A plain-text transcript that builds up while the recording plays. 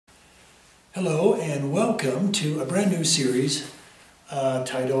Hello and welcome to a brand new series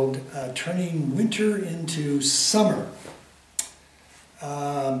titled Turning Winter into Summer.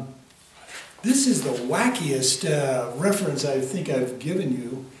 This is the wackiest reference I think I've given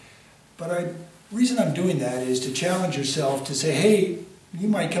you, but the reason I'm doing that is to challenge yourself to say, hey, you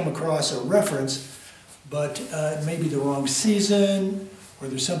might come across a reference, but it may be the wrong season, or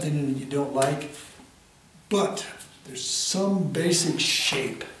there's something in it you don't like, but there's some basic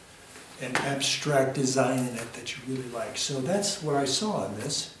shape and abstract design in it that you really like. So that's what I saw in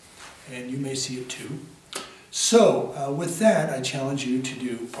this, and you may see it too. So with that, I challenge you to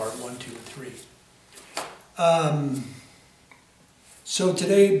do part 1, 2, and 3. So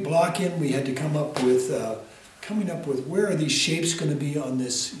today, blocking, we had to come up with where are these shapes going to be on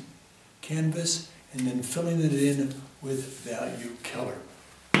this canvas, and then filling it in with value color.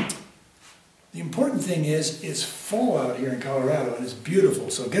 The important thing is, it's fall out here in Colorado and it's beautiful,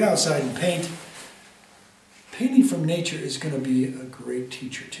 so get outside and paint. Painting from nature is going to be a great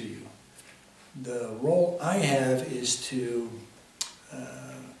teacher to you. The role I have is to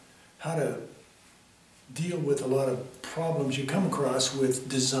how to deal with a lot of problems you come across with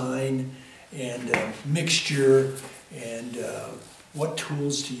design and mixture and what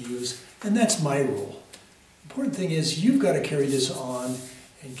tools to use, and that's my role. The important thing is you've got to carry this on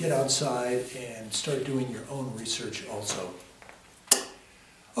and get outside and start doing your own research also.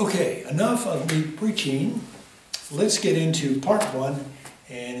 Okay, enough of me preaching. Let's get into part 1,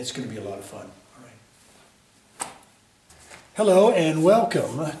 and it's going to be a lot of fun. All right. Hello and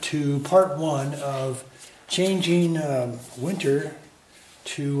welcome to part 1 of changing winter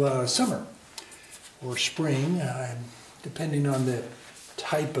to summer or spring, depending on the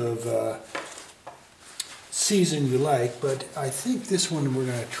type of season you like, but I think this one we're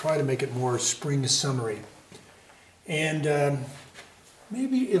going to try to make it more spring summery. And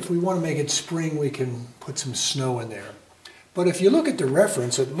maybe if we want to make it spring, we can put some snow in there. But if you look at the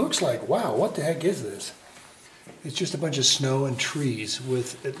reference, it looks like, wow, what the heck is this? It's just a bunch of snow and trees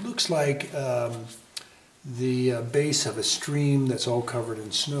with, it looks like the base of a stream that's all covered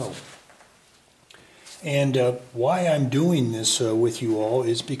in snow. And why I'm doing this with you all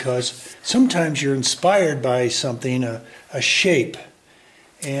is because sometimes you're inspired by something, a shape,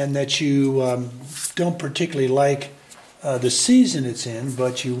 and that you don't particularly like the season it's in,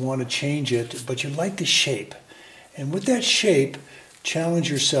 but you want to change it, but you like the shape. And with that shape,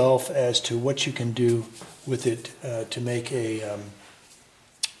 challenge yourself as to what you can do with it to make a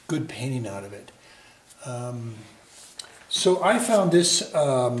good painting out of it. So I found this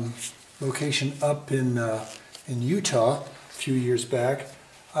location up in Utah a few years back.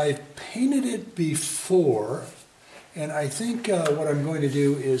 I've painted it before, and I think what I'm going to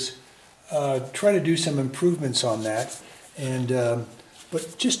do is try to do some improvements on that, and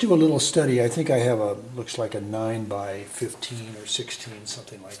but just do a little study. I think I have looks like a 9 by 15 or 16,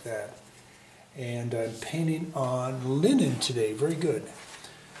 something like that. And I'm painting on linen today. Very good.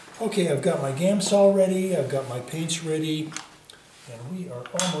 Okay, I've got my Gamsol ready, I've got my paints ready, and we are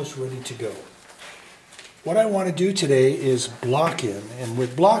almost ready to go. What I want to do today is block in, and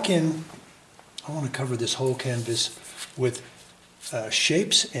with block in, I want to cover this whole canvas with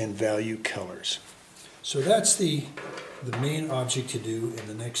shapes and value colors. So that's the main object to do in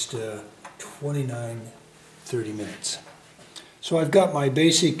the next 29, 30 minutes. So I've got my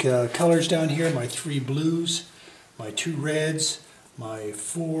basic colors down here, my 3 blues, my 2 reds, my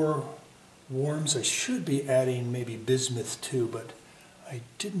 4 warms. I should be adding maybe bismuth too, but I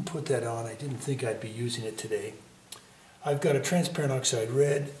didn't put that on. I didn't think I'd be using it today. I've got a transparent oxide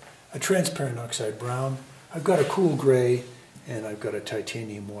red, a transparent oxide brown, I've got a cool gray, and I've got a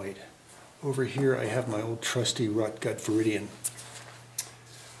titanium white. Over here I have my old trusty Rot Gut Viridian.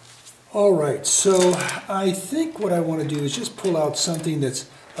 Alright, so I think what I want to do is just pull out something that's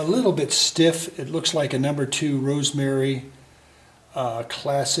a little bit stiff. It looks like a number 2 rosemary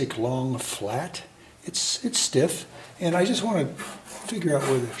classic long flat. It's stiff, and I just want to figure out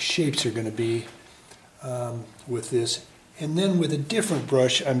where the shapes are going to be with this, and then with a different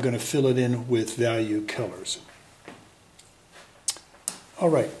brush I'm going to fill it in with value colors.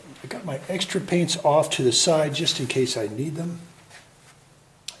 Alright, I got my extra paints off to the side just in case I need them,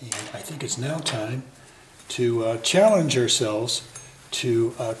 and I think it's now time to challenge ourselves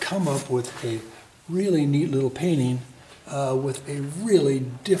to come up with a really neat little painting with a really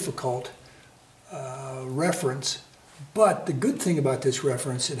difficult reference. But the good thing about this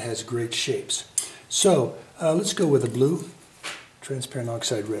reference, it has great shapes. So let's go with a blue, transparent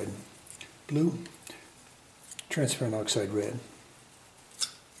oxide red. Blue, transparent oxide red.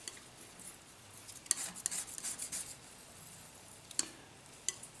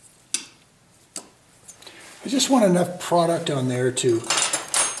 I just want enough product on there to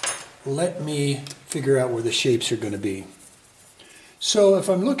let me figure out where the shapes are going to be. So if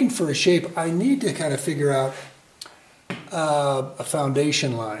I'm looking for a shape, I need to kind of figure out a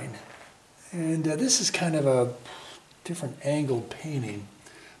foundation line. And this is kind of a different angled painting.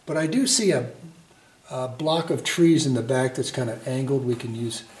 But I do see a block of trees in the back that's kind of angled. We can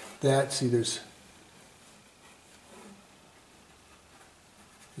use that. See, this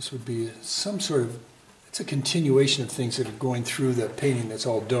would be some sort of, it's a continuation of things that are going through the painting that's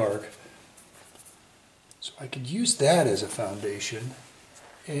all dark. So I could use that as a foundation.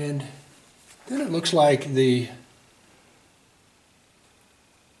 And then it looks like there's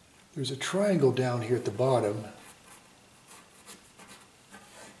a triangle down here at the bottom.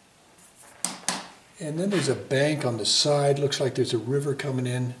 And then there's a bank on the side. Looks like there's a river coming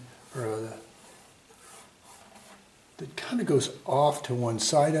in, or that kind of goes off to one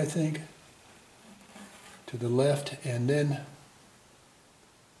side, I think, to the left. And then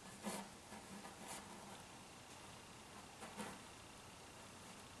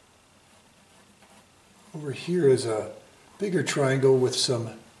over here is a bigger triangle with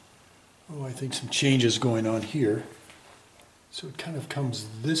some, I think some changes going on here. So it kind of comes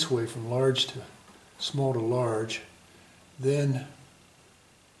this way from large to small to large. Then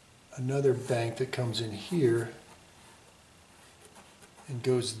another bank that comes in here and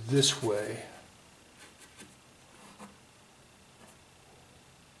goes this way.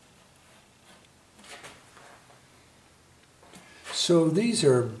 So these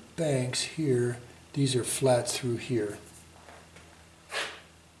are banks here, these are flats through here.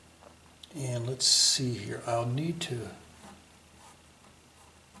 And let's see here, I'll need to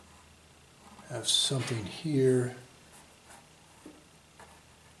have something here.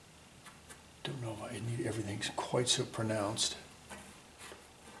 Don't know if I need everything quite so pronounced.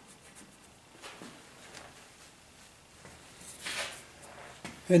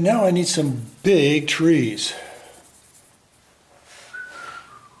 And now I need some big trees.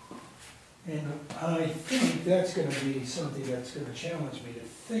 And I think that's going to be something that's going to challenge me to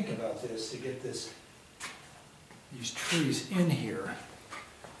think about this, to get these trees in here.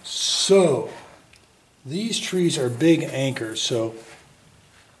 So, these trees are big anchors, so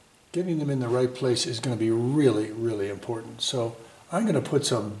getting them in the right place is going to be really, really important. So I'm going to put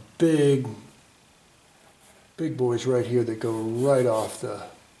some big boys right here that go right off the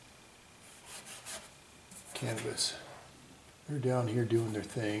canvas. They're down here doing their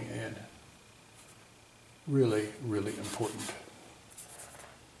thing, and really, really important.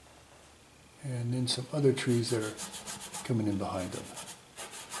 And then some other trees that are coming in behind them.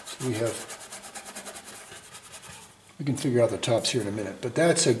 So we can figure out the tops here in a minute, but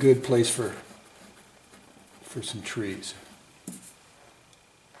that's a good place for some trees.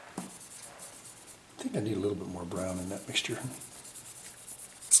 I think I need a little bit more brown in that mixture.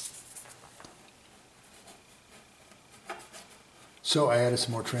 So I added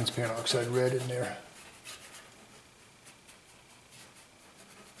some more transparent oxide red in there.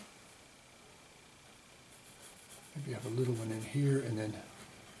 Maybe have a little one in here and then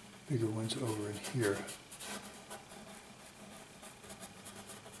bigger ones over in here.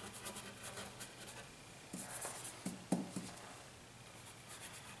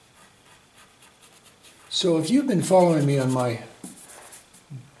 So if you've been following me on my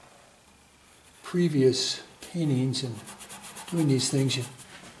previous paintings and doing these things, you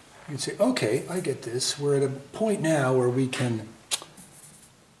can say, okay, I get this. We're at a point now where we can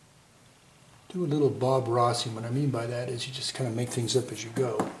do a little Bob Ross. What I mean by that is you just kind of make things up as you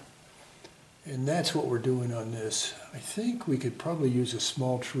go. And that's what we're doing on this. I think we could probably use a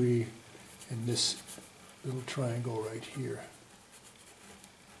small tree in this little triangle right here.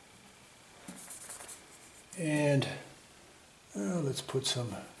 And let's put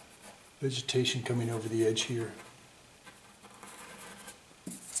some vegetation coming over the edge here.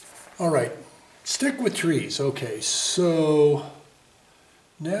 All right, stick with trees. Okay, so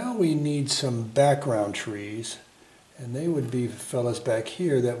now we need some background trees, and they would be fellas back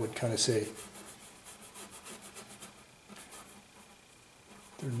here that would kind of say,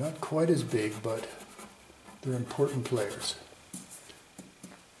 they're not quite as big, but they're important players.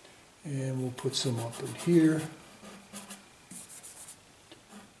 And we'll put some up in here.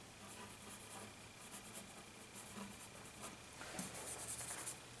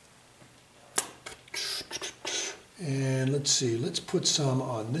 And let's see, let's put some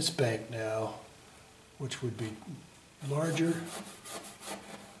on this bank now, which would be larger.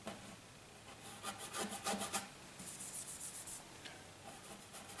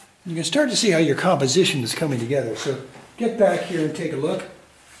 You can start to see how your composition is coming together. So get back here and take a look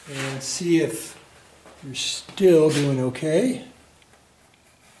and see if You're still doing okay.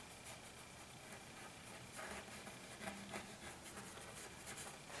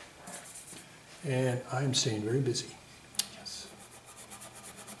 And I'm staying very busy. Yes.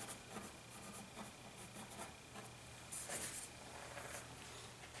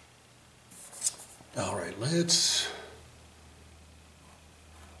 All right, let's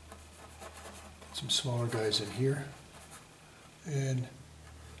put some smaller guys in here. And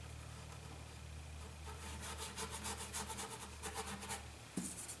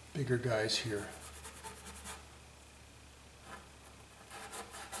bigger guys here.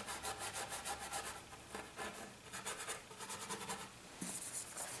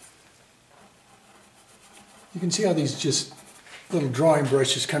 You can see how these just little drawing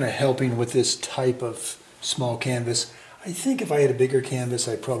brushes kind of helping with this type of small canvas. I think if I had a bigger canvas,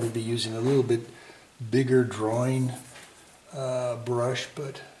 I'd probably be using a little bit bigger drawing brush,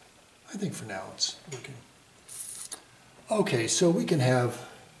 but I think for now it's working. Okay, so we can have,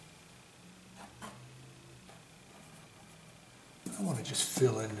 I want to just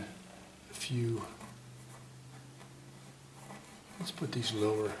fill in a few, let's put these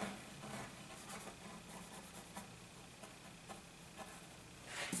lower.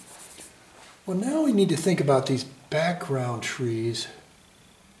 Well, now we need to think about these background trees,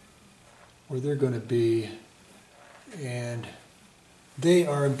 where they're going to be, and they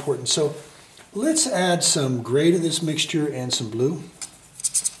are important. So let's add some gray to this mixture and some blue.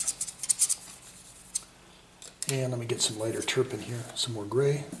 And let me get some lighter turp in here, some more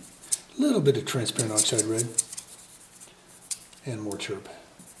gray, a little bit of transparent oxide red, and more turp.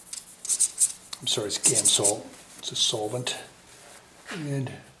 I'm sorry, it's Gam salt, it's a solvent.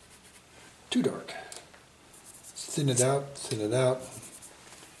 And too dark. Thin it out,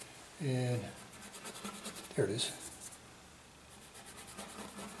 and there it is.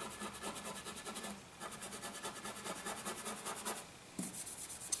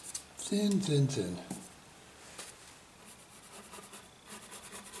 Thin, thin, thin.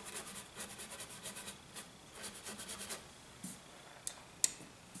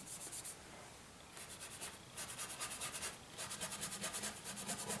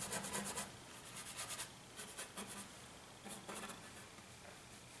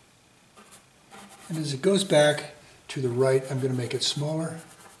 And as it goes back to the right, I'm going to make it smaller.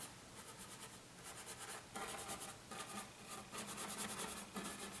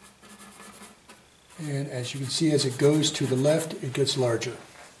 And as you can see, as it goes to the left, it gets larger.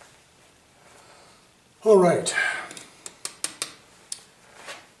 All right.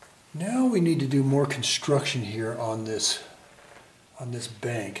 Now we need to do more construction here on this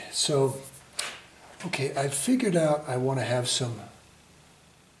bank. So, okay, I figured out I want to have some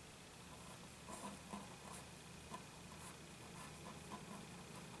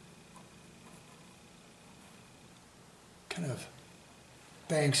kind of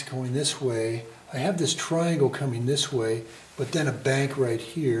banks going this way. I have this triangle coming this way, but then a bank right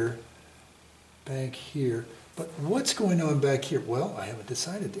here, bank here. But what's going on back here? Well, I haven't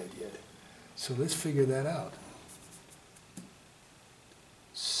decided that yet. So let's figure that out.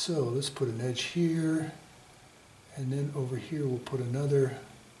 So let's put an edge here, and then over here we'll put another.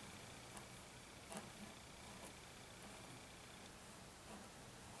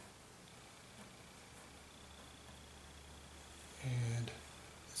 And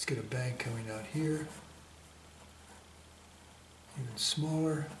let's get a bank coming out here, even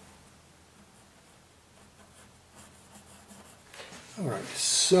smaller. All right,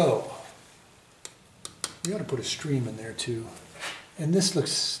 so we ought to put a stream in there too. And this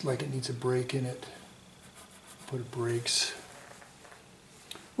looks like it needs a break in it. Put it breaks.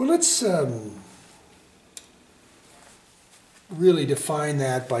 Well, let's really define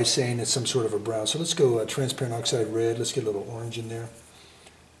that by saying it's some sort of a brown. So let's go transparent oxide red. Let's get a little orange in there.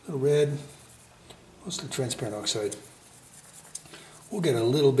 A little red, mostly transparent oxide. We'll get a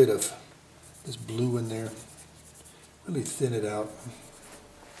little bit of this blue in there. Really thin it out.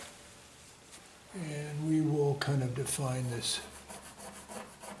 And we will kind of define this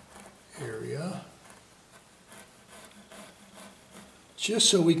area, just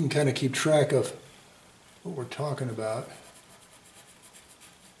so we can kind of keep track of what we're talking about.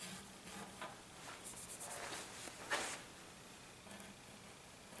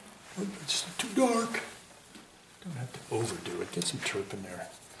 Oh, it's too dark. Don't have to overdo it. Get some turp in there.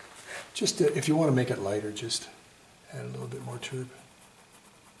 Just if you want to make it lighter, just add a little bit more turp.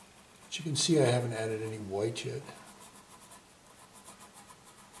 But you can see I haven't added any white yet.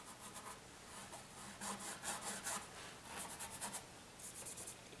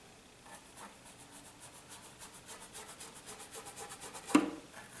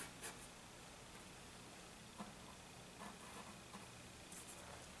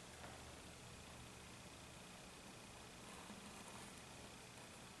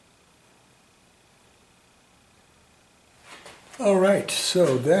 All right,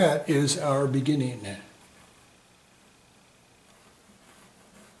 so that is our beginning.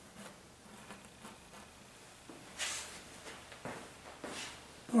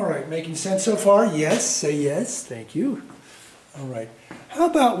 All right, making sense so far? Yes, say yes, thank you. All right, how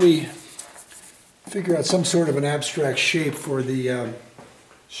about we figure out some sort of an abstract shape for the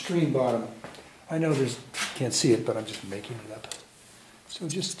stream bottom. I know there's, can't see it, but I'm just making it up. So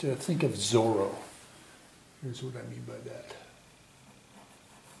just think of Zorro. Here's what I mean by that.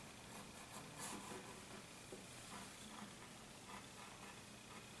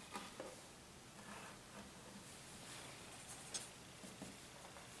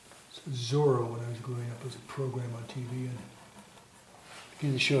 So Zorro, when I was growing up, was a program on TV, and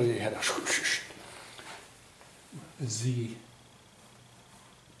began to show you had a Z,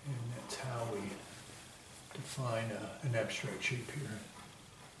 and that's how we define an abstract shape here.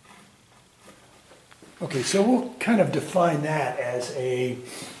 Okay, so we'll kind of define that as a,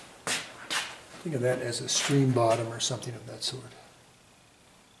 think of that as a stream bottom or something of that sort.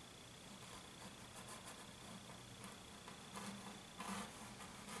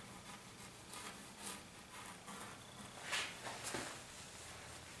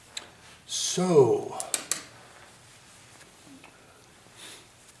 So,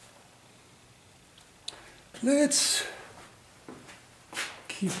 let's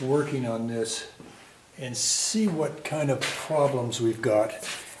keep working on this and see what kind of problems we've got.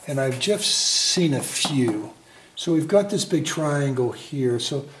 And I've just seen a few. So we've got this big triangle here,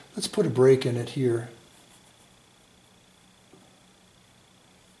 so let's put a break in it here.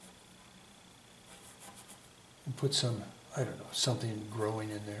 And put some, I don't know, something growing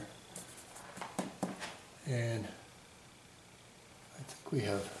in there. And I think we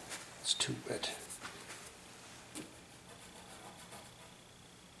have, it's too wet.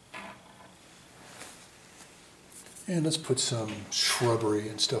 And let's put some shrubbery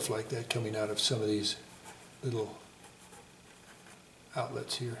and stuff like that coming out of some of these little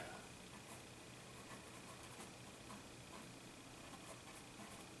outlets here.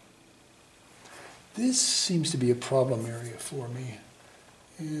 This seems to be a problem area for me.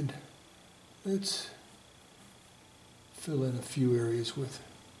 And let's fill in a few areas with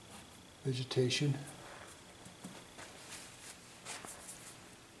vegetation.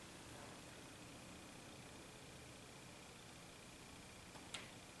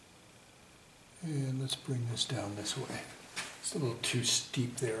 And let's bring this down this way. It's a little too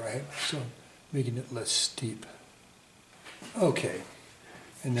steep there, so I'm making it less steep. Okay,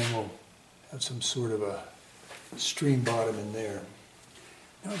 and then we'll have some sort of a stream bottom in there.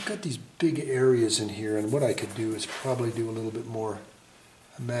 Now I've got these big areas in here, and what I could do is probably do a little bit more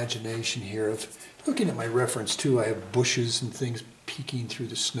imagination here. Of looking at my reference too, I have bushes and things peeking through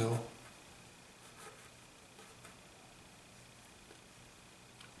the snow.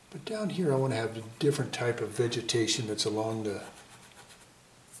 But down here I want to have a different type of vegetation that's along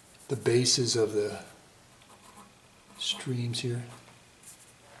the bases of the streams here.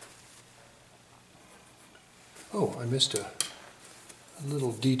 Oh, I missed a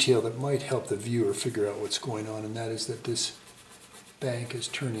little detail that might help the viewer figure out what's going on, and that is that this bank is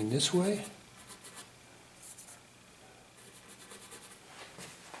turning this way.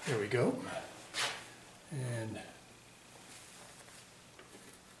 There we go. And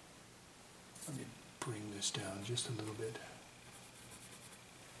let me bring this down just a little bit.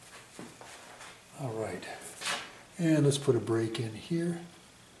 All right. And let's put a break in here.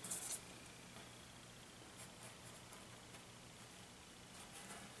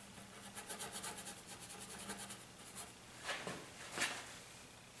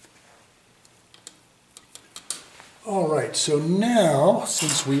 All right, so now,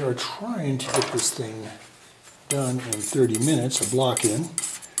 since we are trying to get this thing done in 30 minutes, a block in,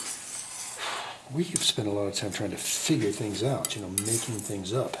 we have spent a lot of time trying to figure things out, making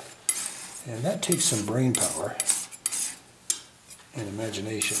things up. And that takes some brain power and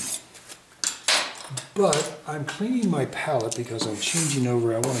imagination. But I'm cleaning my palette because I'm changing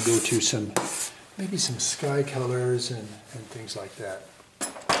over. I want to go to maybe some sky colors and things like that.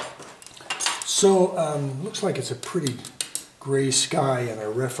 So looks like it's a pretty gray sky in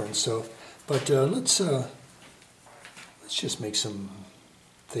our reference. So, but let's just make some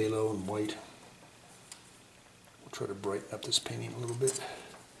phthalo and white. We'll try to brighten up this painting a little bit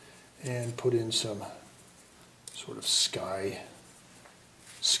and put in some sort of sky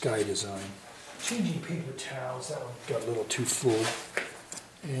design. Changing paper towels. That one got a little too full.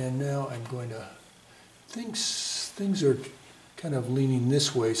 And now I'm going to, things are kind of leaning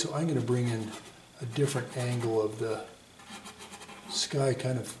this way, so I'm going to bring in a different angle of the sky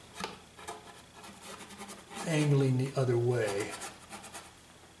kind of angling the other way.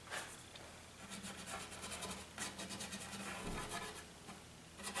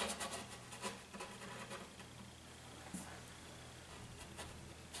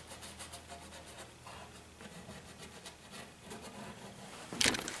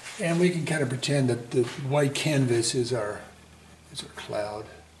 And we can kind of pretend that the white canvas is our cloud.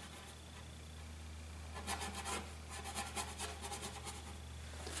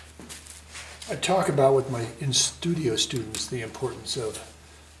 I talk about with my in-studio students the importance of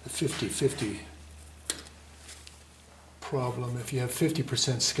the 50-50 problem. If you have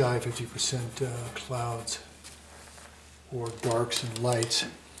 50% sky, 50% clouds, or darks and lights,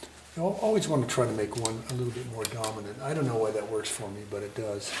 you always want to try to make one a little bit more dominant. I don't know why that works for me, but it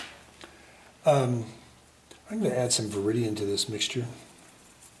does. I'm going to add some Viridian to this mixture.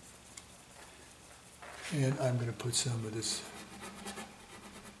 And I'm going to put some of this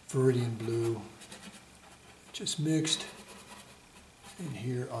Viridian blue just mixed in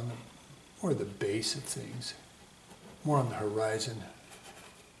here on the more the base of things, more on the horizon.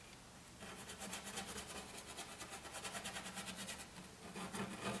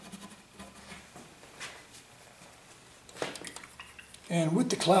 And with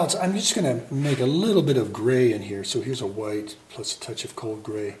the clouds, I'm just going to make a little bit of gray in here. So here's a white plus a touch of cold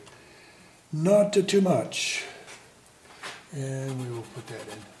gray. Not too much. And we will put that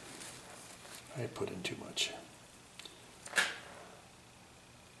in. I put in too much.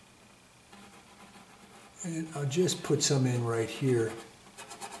 And I'll just put some in right here.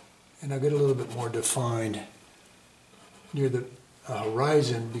 And I'll get a little bit more defined near the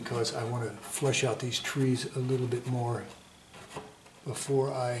horizon because I want to flesh out these trees a little bit more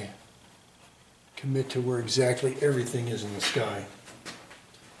before I commit to where exactly everything is in the sky.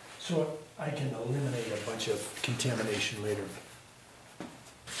 So I can eliminate a bunch of contamination later.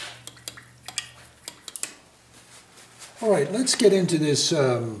 All right, let's get into this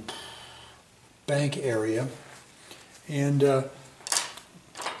bank area and let's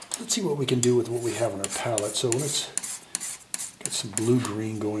see what we can do with what we have on our palette. So let's get some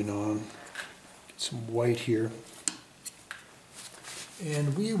blue-green going on, get some white here.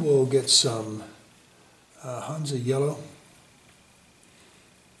 And we will get some Hansa yellow.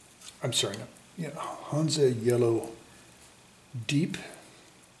 I'm sorry, no. Yeah, Hansa yellow deep.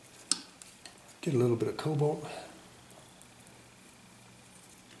 Get a little bit of cobalt.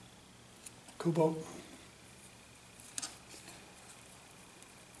 Cobalt.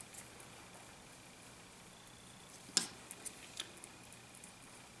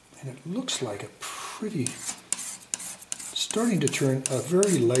 And it looks like a pretty, starting to turn a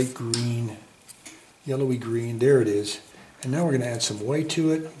very light green, yellowy green. There it is. And now we're going to add some white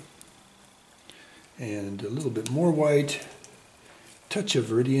to it. And a little bit more white. Touch of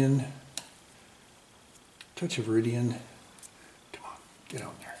Viridian. Touch of Viridian. Come on, get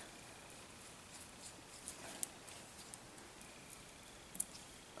on there.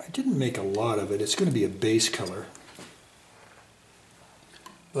 I didn't make a lot of it. It's going to be a base color.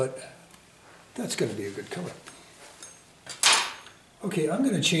 But that's going to be a good color. Okay, I'm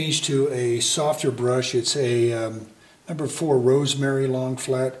going to change to a softer brush. It's a number 4 Rosemary Long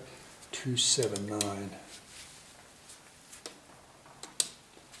Flat 279.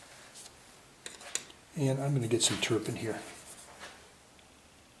 And I'm going to get some turpin here.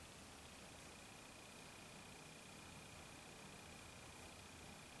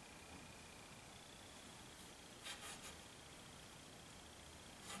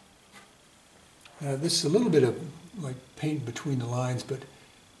 This is a little bit of like paint between the lines, but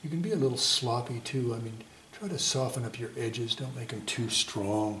you can be a little sloppy too. I mean, try to soften up your edges. Don't make them too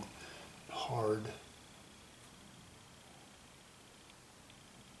strong, hard.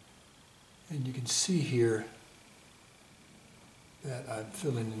 And you can see here that I'm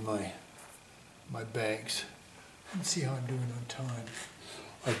filling in my banks. Let's see how I'm doing on time.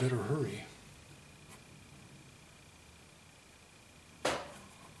 I better hurry.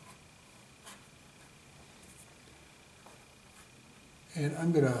 And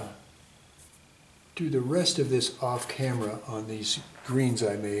I'm going to do the rest of this off camera on these greens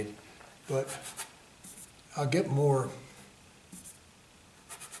I made, but I'll get more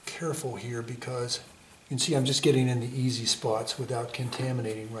careful here because you can see I'm just getting in the easy spots without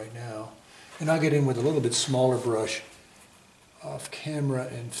contaminating right now. And I'll get in with a little bit smaller brush off camera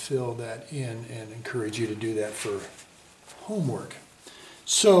and fill that in and encourage you to do that for homework.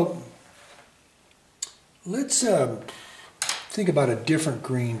 So let's think about a different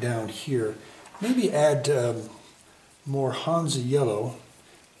green down here. Maybe add more Hansa yellow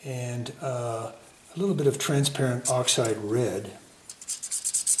and a little bit of transparent oxide red.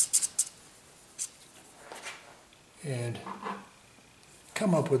 and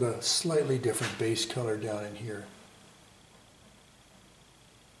come up with a slightly different base color down in here.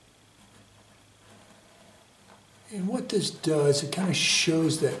 And what this does, it kind of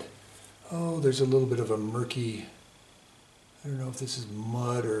shows that, oh, there's a little bit of a murky, I don't know if this is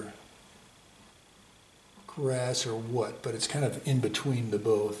mud or grass or what, but it's kind of in between the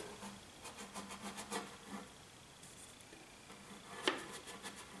both.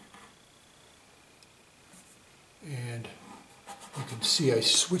 And you can see I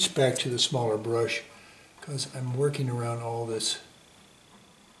switched back to the smaller brush because I'm working around all this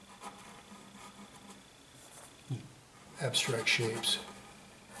abstract shapes.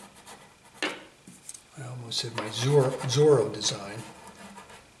 I almost said my Zorro design.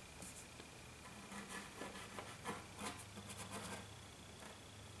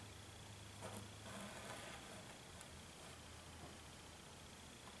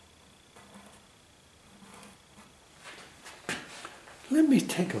 Let me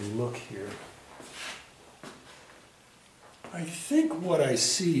take a look here. I think what I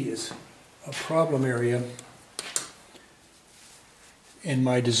see is a problem area in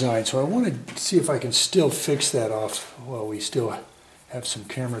my design. So I want to see if I can still fix that off while we still have some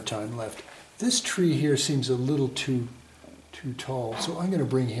camera time left. This tree here seems a little too tall, so I'm going to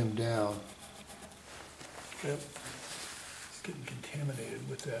bring him down. Yep. It's getting contaminated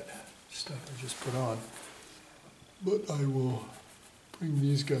with that stuff I just put on. But I will bring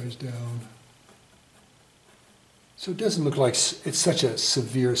these guys down. So it doesn't look like it's such a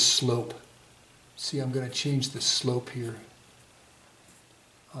severe slope. See, I'm going to change the slope here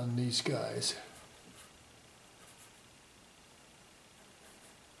on these guys.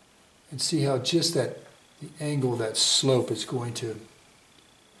 And see how just the angle of that slope is going to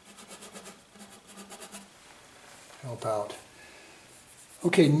help out.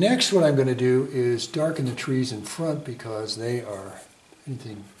 Okay, next what I'm going to do is darken the trees in front because they are,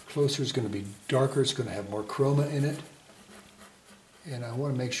 anything closer is going to be darker, it's going to have more chroma in it. And I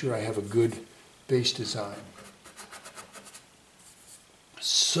want to make sure I have a good base design.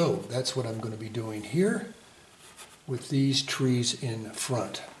 So that's what I'm going to be doing here with these trees in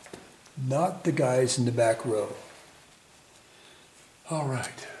front, not the guys in the back row. All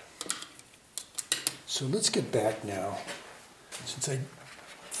right, so let's get back now, since I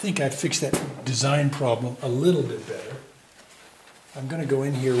think I fixed that design problem a little bit better. I'm going to go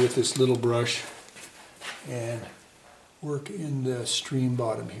in here with this little brush and work in the stream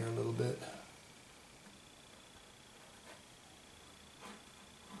bottom here a little bit.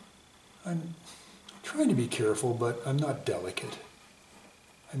 I'm trying to be careful, but I'm not delicate.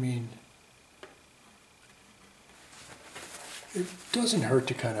 I mean, it doesn't hurt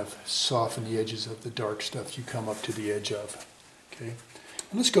to kind of soften the edges of the dark stuff you come up to the edge of. Okay,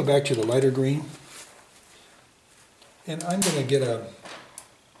 and let's go back to the lighter green. And I'm going to get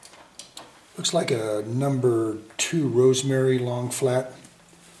looks like a number 2 rosemary long flat.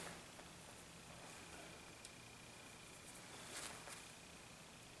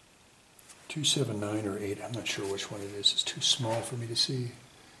 .279 or 8, I'm not sure which one it is. It's too small for me to see.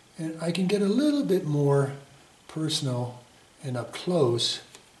 And I can get a little bit more personal and up close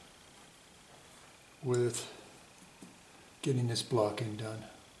with getting this blocking done.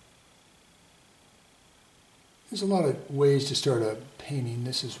 There's a lot of ways to start a painting.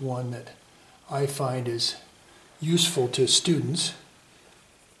 This is one that I find is useful to students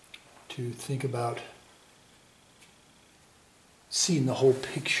to think about seeing the whole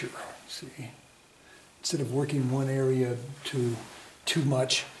picture. See, instead of working one area too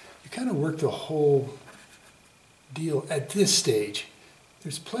much, you kind of work the whole deal at this stage.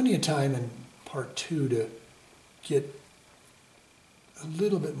 There's plenty of time in part 2 to get a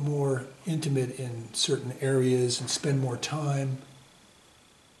little bit more intimate in certain areas and spend more time,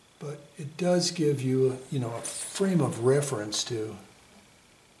 but it does give you, a frame of reference to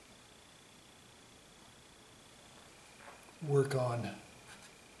work on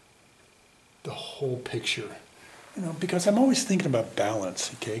the whole picture, because I'm always thinking about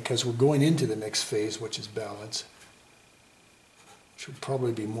balance, okay, because we're going into the next phase, which is balance, which will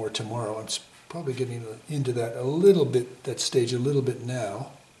probably be more tomorrow. I'm probably getting into that a little bit, that stage a little bit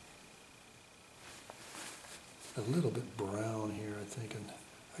now. A little bit brown here, I think, and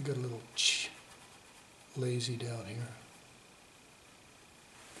I got a little lazy down here.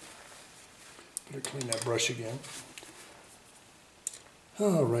 Better clean that brush again.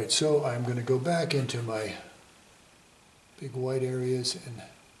 All right, so I'm going to go back into my big white areas and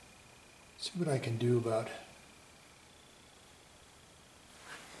see what I can do about.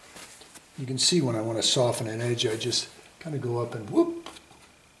 You can see when I want to soften an edge, I just kind of go up and whoop,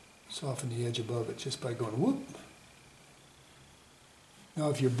 soften the edge above it just by going whoop. Now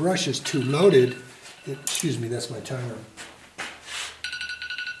if your brush is too loaded, excuse me, that's my timer.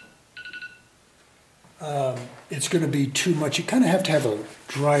 It's going to be too much. You kind of have to have a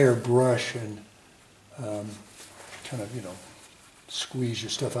drier brush and kind of, you know, squeeze your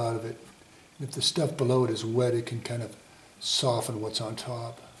stuff out of it. And if the stuff below it is wet, it can kind of soften what's on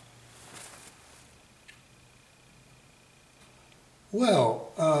top.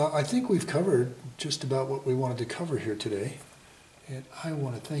 Well, I think we've covered just about what we wanted to cover here today. And I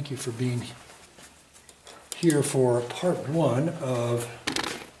want to thank you for being here for part 1 of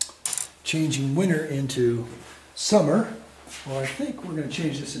changing winter into summer. Well, I think we're going to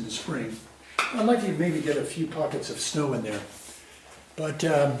change this into spring. I'd like to maybe get a few pockets of snow in there. But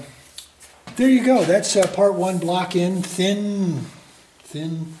there you go. That's part 1, block in, thin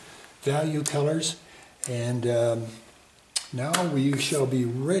value colors. And now we shall be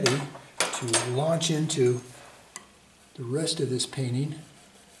ready to launch into the rest of this painting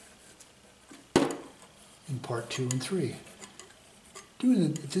in part 2 and 3.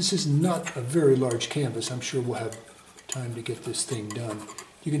 This is not a very large canvas. I'm sure we'll have time to get this thing done.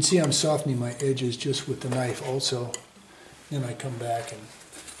 You can see I'm softening my edges just with the knife also. Then I come back, and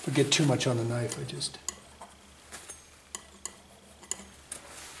if I get too much on the knife, I just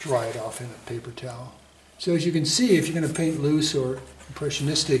dry it off in a paper towel. So as you can see, if you're going to paint loose or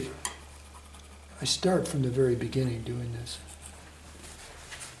impressionistic, I start from the very beginning doing this.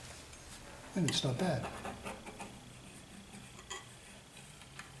 And it's not bad.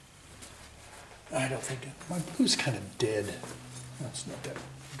 I don't think my blue's kind of dead. That's not that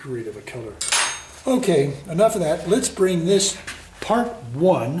great of a color. Okay, enough of that. Let's bring this part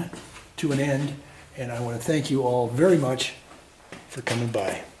 1 to an end, and I want to thank you all very much for coming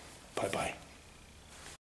by. Bye-bye.